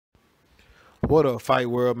What up, Fight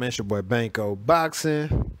World, man? It's your boy Banco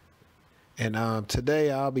Boxing, and today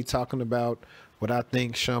I'll be talking about what I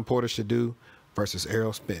think Shawn Porter should do versus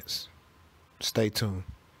Errol Spence. Stay tuned.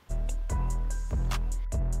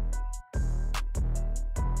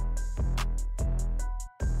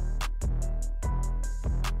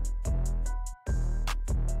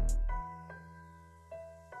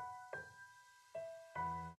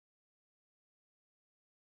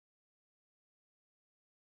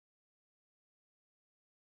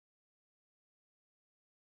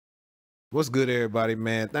 What's good, everybody,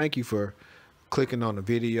 man? Thank you for clicking on the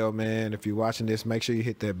video, man. If you're watching this, make sure you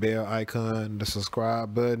hit that bell icon, the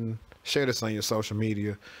subscribe button, share this on your social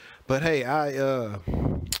media. But hey, I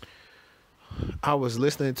was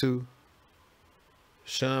listening to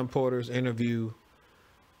Shawn Porter's interview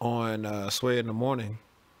on Sway in the Morning,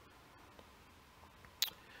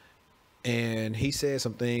 and he said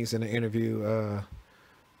some things in the interview. I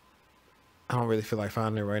don't really feel like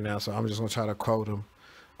finding it right now, so I'm just gonna try to quote him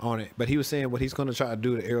on it. But he was saying what he's going to try to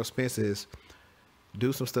do to Errol Spence is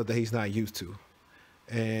do some stuff that he's not used to.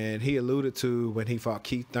 And he alluded to when he fought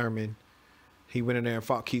Keith Thurman, he went in there and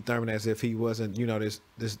fought Keith Thurman as if he wasn't, you know, this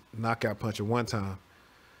knockout puncher one time.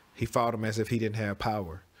 He fought him as if he didn't have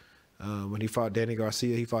power. When he fought Danny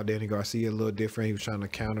Garcia, he fought Danny Garcia a little different. He was trying to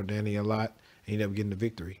counter Danny a lot, and he never getting the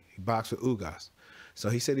victory. He boxed with Ugas. So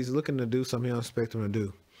he said he's looking to do something he don't expect him to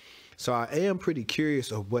do. So I am pretty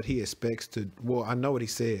curious of what he expects to, well, I know what he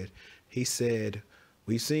said. He said,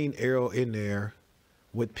 we've seen Errol in there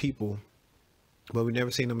with people, but we've never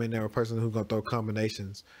seen him in there with a person who's going to throw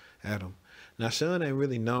combinations at him. Now, Shawn ain't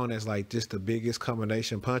really known as like just the biggest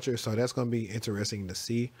combination puncher, so that's going to be interesting to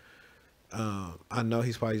see. I know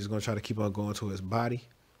he's probably just going to try to keep on going to his body.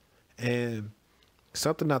 And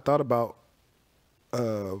something I thought about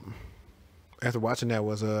after watching that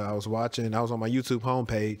was I was on my YouTube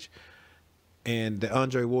homepage, and the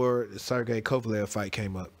Andre Ward-Sergey Kovalev fight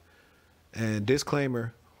came up. And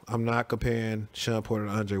disclaimer, I'm not comparing Shawn Porter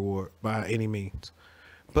to Andre Ward by any means.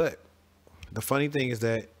 But the funny thing is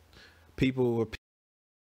that people were,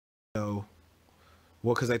 well,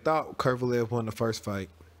 because they thought Kovalev won the first fight.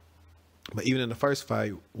 But even in the first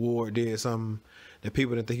fight, Ward did something that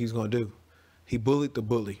people didn't think he was going to do. He bullied the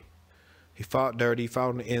bully. He fought dirty, he fought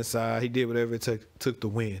on the inside. He did whatever it took to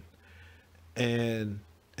win. And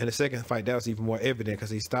in the second fight, that was even more evident because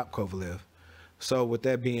he stopped Kovalev. So with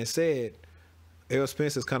that being said, Errol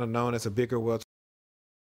Spence is kind of known as a bigger welterweight,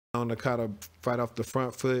 known to kind of fight off the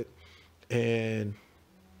front foot and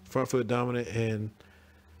front foot dominant and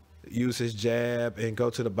use his jab and go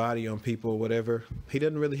to the body on people or whatever. He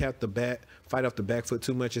doesn't really have to fight off the back foot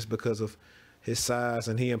too much just because of his size,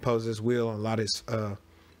 and he imposes his will on a lot of his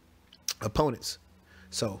opponents.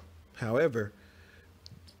 So, however,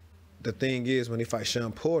 the thing is, when he fights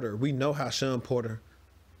Shawn Porter, we know how Shawn Porter,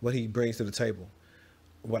 what he brings to the table.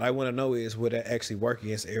 What I want to know is, will that actually work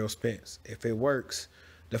against Errol Spence? If it works,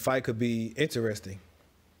 the fight could be interesting.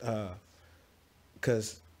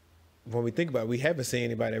 Because when we think about it, we haven't seen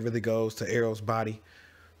anybody that really goes to Errol's body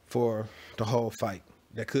for the whole fight.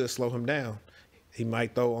 That could slow him down. He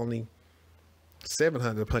might throw only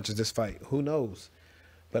 700 punches this fight. Who knows?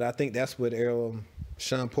 But I think that's what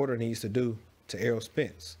Shawn Porter needs to do to Errol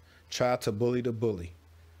Spence. Try to bully the bully.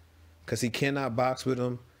 Because he cannot box with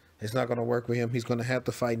him. It's not going to work with him. He's going to have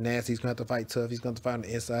to fight nasty. He's going to have to fight tough. He's going to fight on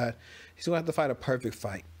the inside. He's going to have to fight a perfect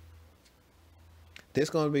fight. This is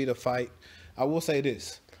going to be the fight. I will say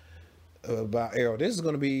this about Errol. This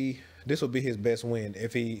will be his best win.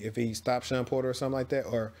 If he stops Shawn Porter or something like that,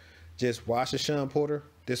 or just watches Shawn Porter,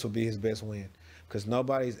 this will be his best win. Because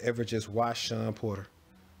nobody's ever just watched Shawn Porter.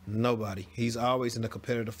 Nobody. He's always in a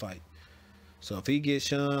competitive fight. So if he gets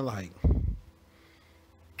Shawn like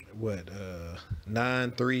what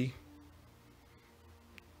 9-3,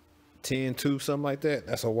 10-2, something like that,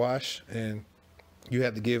 that's a wash, and you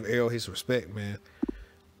have to give Errol his respect, man.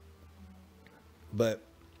 But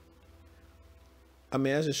I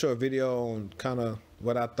mean, that's a short video on kind of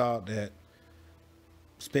what I thought that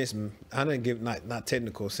Spence. I didn't give not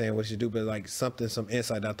technical saying what he should do, but like some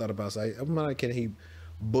insight I thought about. So I'm like, can he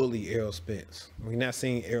bully Errol Spence? We're not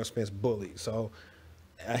seeing Errol Spence bully, so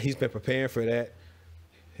he's been preparing for that.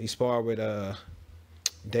 He sparred with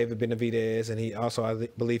David Benavidez, and he also, I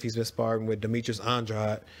believe, he's been sparring with Demetrius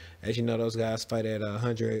Andrade. As you know, those guys fight at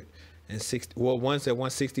 160. Well, one's at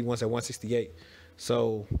 160, one's at 168.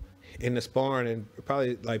 So in the sparring, and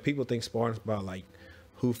probably like people think sparring is about like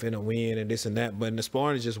who finna win and this and that, but in the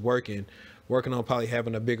sparring is just working on probably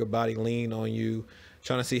having a bigger body lean on you,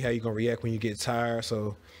 trying to see how you're gonna react when you get tired,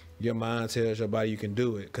 so your mind tells your body you can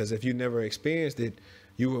do it. Because if you never experienced it,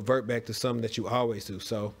 you revert back to something that you always do.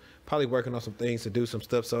 So probably working on some things to do some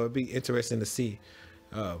stuff. So it'd be interesting to see.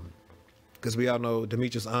 Because we all know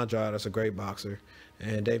Demetrius Andrade is a great boxer,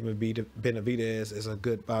 and David Benavidez is a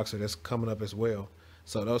good boxer that's coming up as well.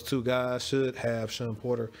 So those two guys should have Shawn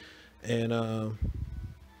Porter and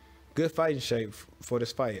good fighting shape for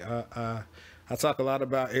this fight. I talk a lot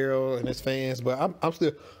about Errol and his fans, but I'm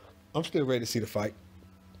still ready to see the fight.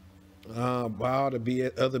 By all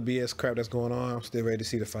the other BS crap that's going on, I'm still ready to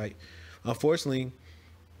see the fight. Unfortunately,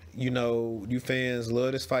 you know, you fans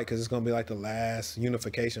love this fight because it's going to be like the last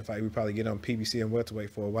unification fight we probably get on PBC and welterweight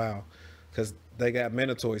for a while, because they got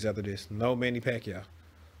mandatories after this. No Manny Pacquiao.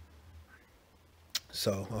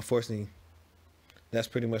 So, unfortunately, that's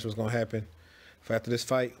pretty much what's going to happen for after this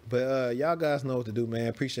fight. But y'all guys know what to do, man.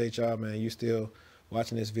 Appreciate y'all, man. You still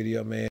watching this video, man.